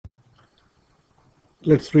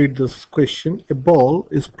let's read this question. A ball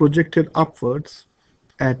is projected upwards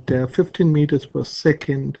at 15 meters per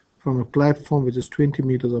second from a platform which is 20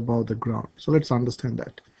 meters above the ground. So let's understand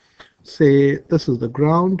that. Say this is the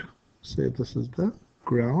ground, say this is the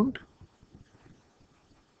ground,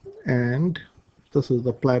 and this is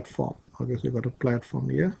the platform. Okay, so you got a platform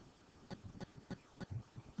here.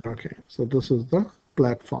 Okay, so this is the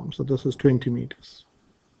platform. So this is 20 meters.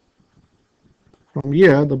 From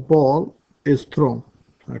here, the ball is thrown.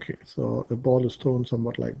 Okay, so the ball is thrown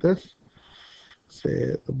somewhat like this.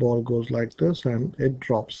 Say the ball goes like this and it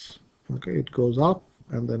drops. Okay, it goes up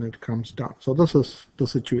and then it comes down. So this is the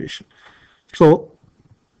situation. So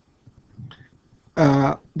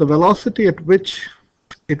the velocity at which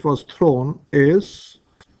it was thrown is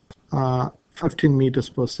 15 meters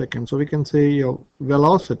per second. So we can say your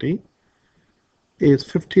velocity is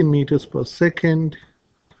 15 meters per second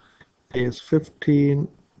is 15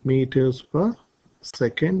 meters per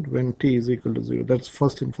second when t is equal to 0. That's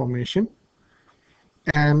first information.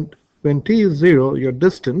 And when t is 0, your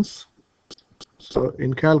distance, so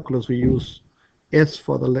in calculus we use s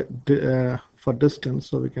for the for distance,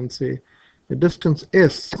 so we can say the distance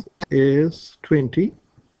s is 20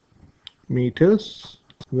 meters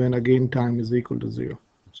when again time is equal to 0.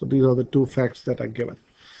 So these are the two facts that are given.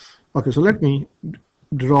 Okay, so let me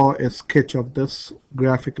draw a sketch of this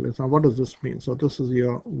graphically. Now what does this mean? So this is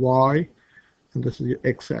your y and this is your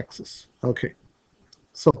x-axis. Okay,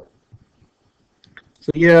 so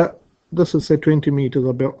here this is say 20 meters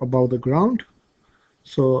above the ground.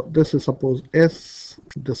 So this is suppose s,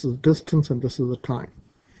 this is distance, and this is the time.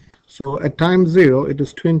 So at time 0 it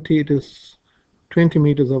is 20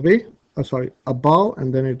 meters away, above,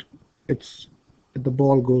 and then the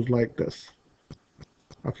ball goes like this.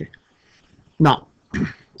 Okay, now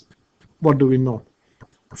what do we know?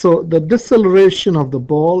 So the deceleration of the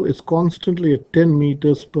ball is constantly at 10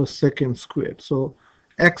 meters per second squared. So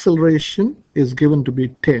acceleration is given to be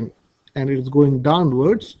 10 and it is going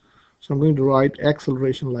downwards. So I'm going to write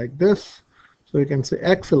acceleration like this. So you can say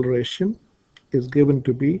acceleration is given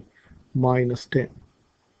to be minus 10.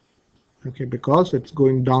 Okay, because it's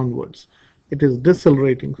going downwards. It is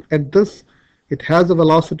decelerating. At this, it has a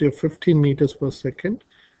velocity of 15 meters per second,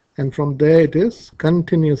 and from there it is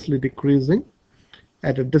continuously decreasing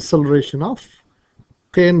at a deceleration of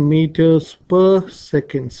 10 meters per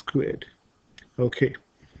second squared. Okay,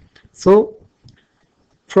 so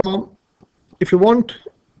if you want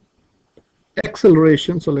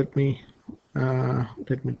acceleration, so let me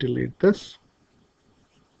delete this.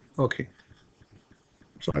 Okay,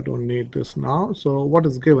 so I don't need this now. So what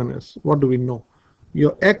is given is, what do we know?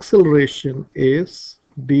 Your acceleration is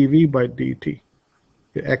dv by dt.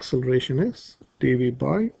 Your acceleration is dv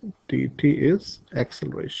by dt is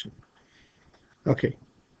acceleration. Okay,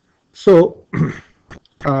 so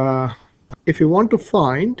if you want to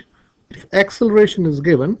find, if acceleration is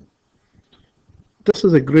given, this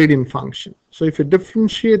is a gradient function. So if you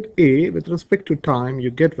differentiate a with respect to time,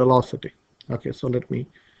 you get velocity. Okay, so let me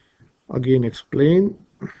again explain.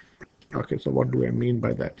 Okay, so what do I mean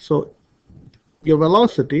by that? So your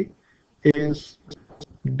velocity is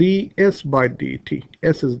ds by dt.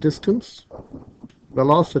 S is distance,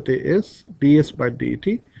 velocity is ds by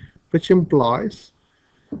dt, which implies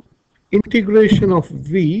integration of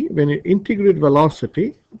v when you integrate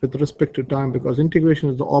velocity with respect to time, because integration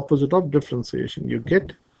is the opposite of differentiation. You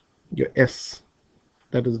get your s,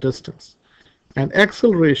 that is distance, and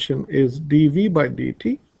acceleration is dv by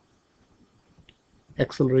dt.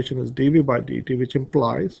 Acceleration is dv by dt, which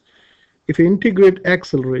implies if you integrate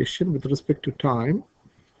acceleration with respect to time,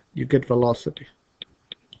 you get velocity.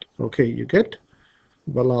 Okay, you get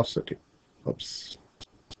velocity. Oops.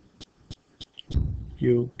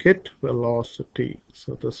 You get velocity.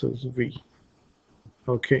 So this is v.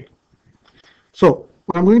 Okay. So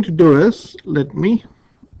what I'm going to do is,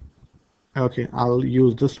 okay, I'll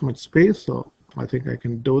use this much space, so I think I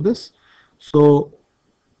can do this. So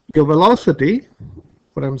your velocity,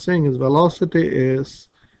 what I'm saying is velocity is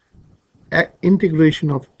integration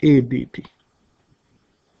of a dt.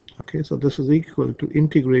 Okay, so this is equal to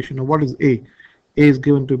integration of, what is a? A is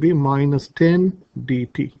given to be minus 10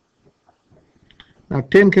 dt. Now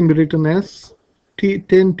 10 can be written as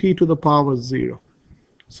 10t to the power 0.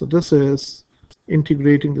 So this is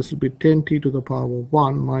integrating, this will be 10t to the power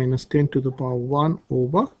 1 minus 10 to the power 1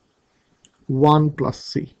 over 1 plus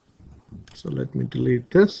c. So let me delete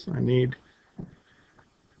this. I need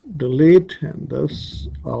delete, and this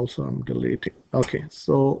also I'm deleting. Okay,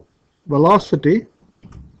 so velocity,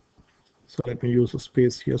 so let me use a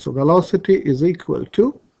space here. So velocity is equal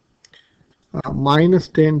to minus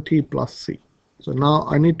 10t plus c. So now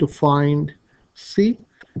I need to find c.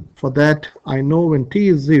 For that, I know when t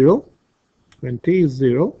is 0,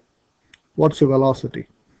 what's your velocity?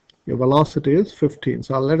 Your velocity is 15.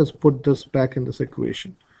 So let us put this back in this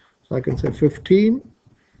equation. So I can say 15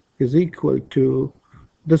 is equal to,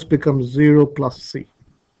 this becomes 0 plus c.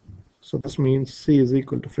 So this means c is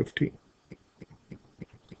equal to 15.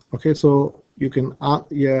 Okay, so you can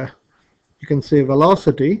say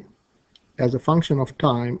velocity as a function of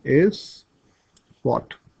time is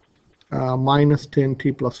what? Minus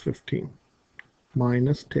 10t plus 15.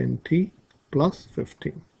 Minus 10t plus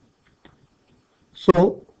 15.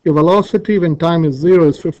 So your velocity when time is 0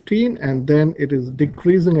 is 15, and then it is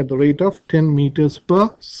decreasing at the rate of 10 meters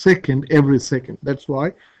per second every second. That's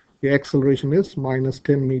why the acceleration is minus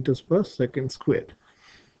 10 meters per second squared.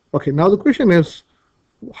 Okay, now the question is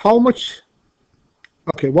how much,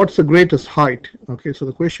 okay, what's the greatest height? Okay, so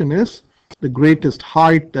the question is the greatest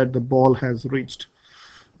height that the ball has reached.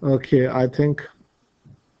 Okay, I think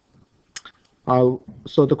so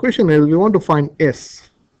the question is we want to find S.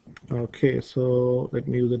 Okay, so let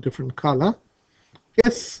me use a different color.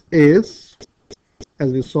 S is,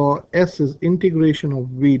 as we saw, S is integration of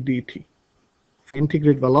v dt.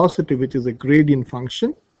 Integrate velocity, which is a gradient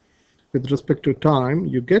function, with respect to time,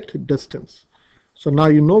 you get distance. So now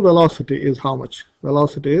you know velocity is how much?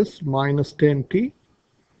 Velocity is minus 10t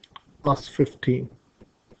plus 15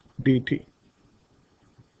 dt.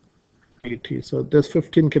 So this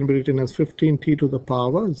 15 can be written as 15t to the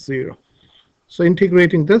power 0. So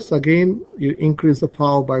integrating this, again, you increase the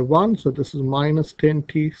power by 1. So this is minus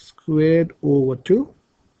 10t squared over 2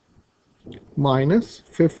 minus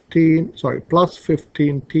plus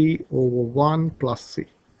 15t over 1 plus c.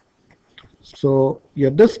 So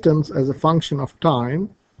your distance as a function of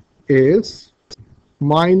time is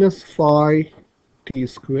minus 5t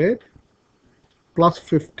squared plus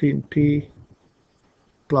 15t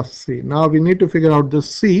plus c. Now we need to figure out this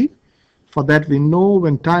c. For that we know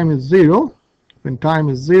when time is 0,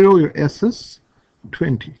 your s is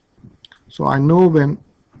 20. So I know when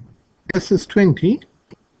s is 20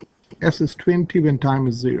 when time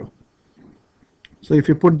is 0. So if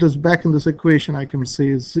you put this back in this equation, I can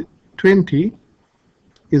say 20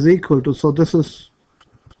 is equal to, so this is,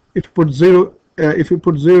 if you put 0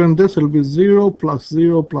 in this, it will be 0 plus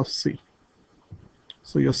c.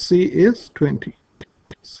 So your c is 20.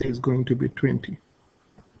 C is going to be 20.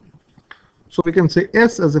 So we can say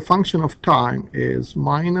S as a function of time is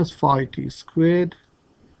minus 5t squared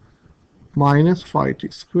plus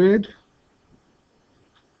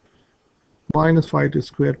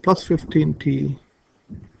 15t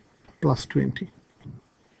plus 20.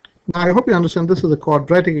 Now I hope you understand this is a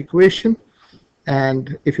quadratic equation,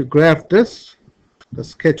 and if you graph this, the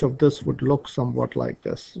sketch of this would look somewhat like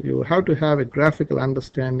this. You have to have a graphical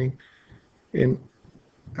understanding in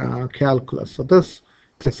calculus. So this,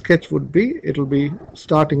 the sketch would be, it will be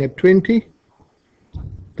starting at 20.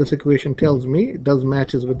 This equation tells me it does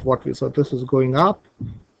matches with what we saw. This is going up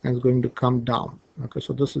and it's going to come down. Okay,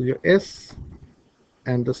 so this is your S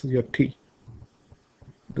and this is your T.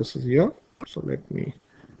 This is your, so let me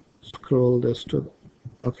scroll this to,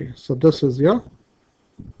 okay, so this is your,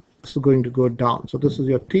 this is going to go down. So this is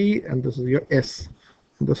your T and this is your S,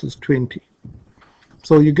 and this is 20.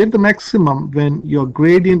 So you get the maximum when your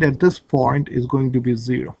gradient at this point is going to be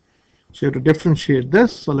 0. So you have to differentiate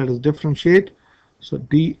this. So let us differentiate. So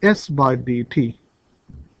ds by dt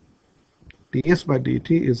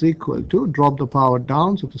is equal to, drop the power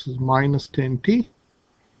down, so this is minus 10t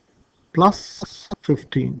plus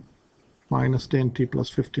 15. Minus 10t plus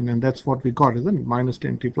 15, and that's what we got, isn't it? Minus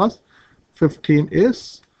 10t plus 15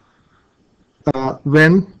 is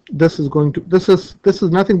when this is going to, this is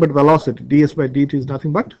nothing but velocity. Ds by dt is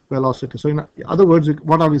nothing but velocity. So in other words,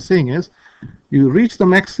 what are we saying is you reach the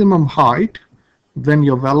maximum height when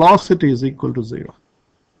your velocity is equal to 0.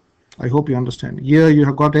 I hope you understand. Here you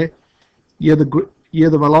have got a, here the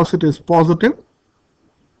velocity is positive.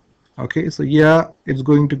 Okay, so here it's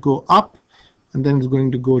going to go up and then it's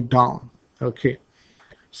going to go down. Okay,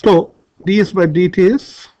 so ds by dt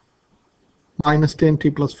is minus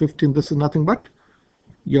 10t plus 15. This is nothing but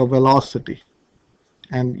your velocity,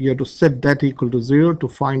 and you have to set that equal to 0 to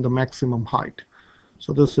find the maximum height.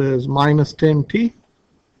 So this is minus 10t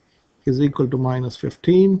is equal to minus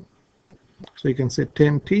 15. So you can say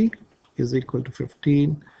 10t is equal to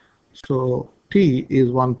 15. So t is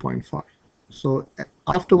 1.5. So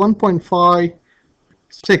after 1.5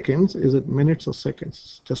 seconds, is it minutes or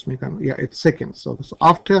seconds? Just make, yeah, it's seconds. So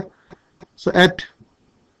after, so at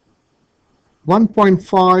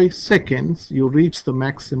 1.5 seconds, you reach the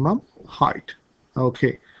maximum height.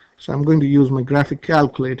 Okay, so I'm going to use my graphic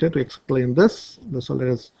calculator to explain this. So let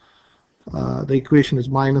us The equation is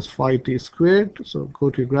minus 5t squared. So go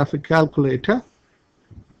to your graphic calculator.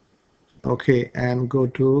 Okay, and go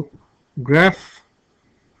to graph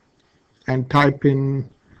and type in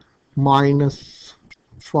minus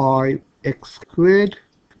 5x squared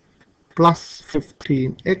plus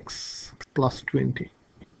 15x plus 20.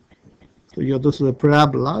 So here this is a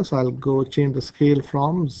parabola, so I'll go change the scale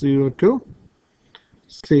from 0 to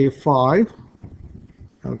say 5.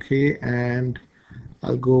 Okay, and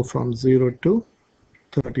I'll go from 0 to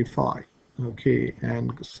 35. Okay,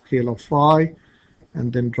 and scale of 5,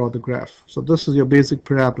 and then draw the graph. So this is your basic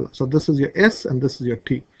parabola. So this is your S and this is your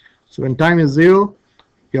T. So when time is 0,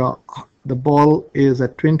 the ball is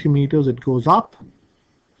at 20 meters, it goes up.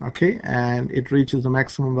 Okay, and it reaches the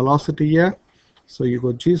maximum velocity here. So you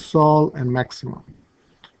go G sol and maximum.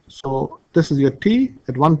 So this is your T.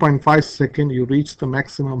 At 1.5 second, you reach the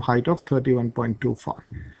maximum height of 31.25.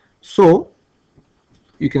 So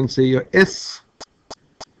you can say your S,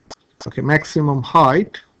 okay, maximum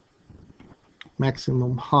height when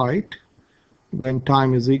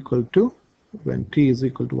time is equal to, when T is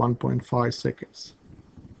equal to 1.5 seconds.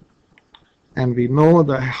 And we know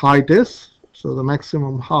the height is, so the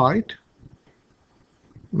maximum height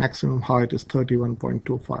is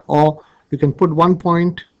 31.25, or you can put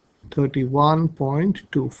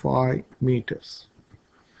 1.31.25 meters,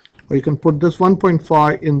 or you can put this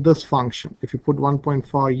 1.5 in this function. If you put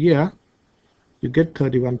 1.5 here, you get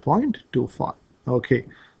 31.25. Okay,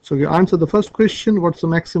 so you answer the first question, what's the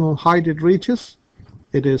maximum height it reaches?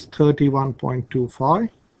 It is 31.25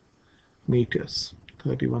 meters.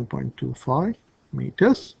 31.25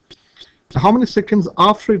 meters. How many seconds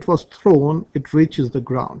after it was thrown it reaches the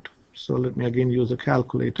ground? So let me again use a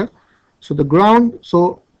calculator. So the ground,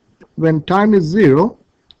 so when time is 0,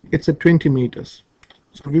 it's at 20 meters.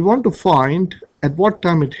 So we want to find at what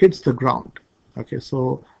time it hits the ground. Okay,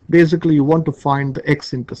 so basically you want to find the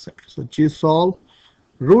x-intercept. So G sol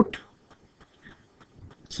root.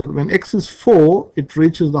 So when x is 4, it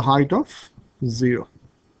reaches the height of 0.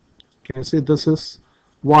 Can you see this is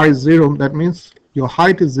y is 0? That means your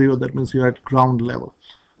height is 0. That means you're at ground level.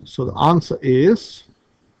 So the answer is,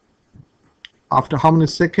 after how many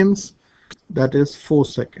seconds? That is 4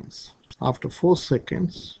 seconds. After 4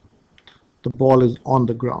 seconds, the ball is on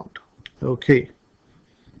the ground. Okay.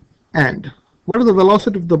 And what is the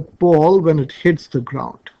velocity of the ball when it hits the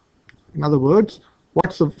ground? In other words,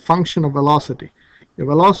 what's the function of velocity? Your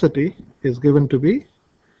velocity is given to be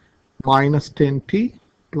minus 10t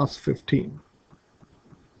plus 15.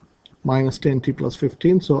 Minus 10t plus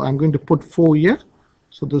 15. So I'm going to put 4 here.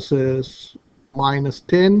 So this is minus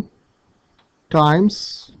 10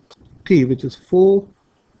 times t, which is 4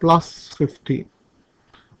 plus 15,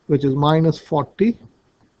 which is minus 40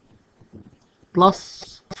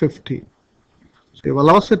 plus 15. So your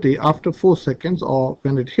velocity after 4 seconds, or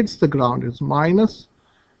when it hits the ground, is minus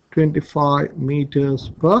 25 meters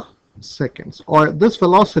per second. Or this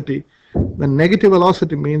velocity, when negative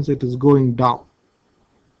velocity means it is going down.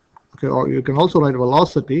 Okay, or you can also write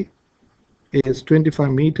velocity is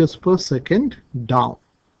 25 meters per second down.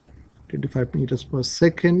 25 meters per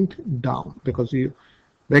second down, because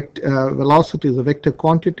velocity is a vector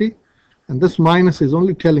quantity, and this minus is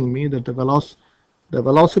only telling me that the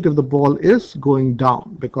velocity of the ball is going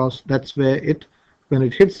down, because that's where when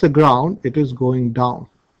it hits the ground, it is going down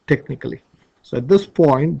technically. So at this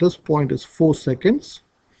point is 4 seconds.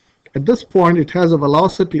 At this point, it has a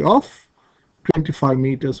velocity of 25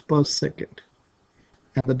 meters per second,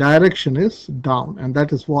 and the direction is down, and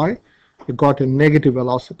that is why you got a negative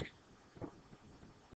velocity.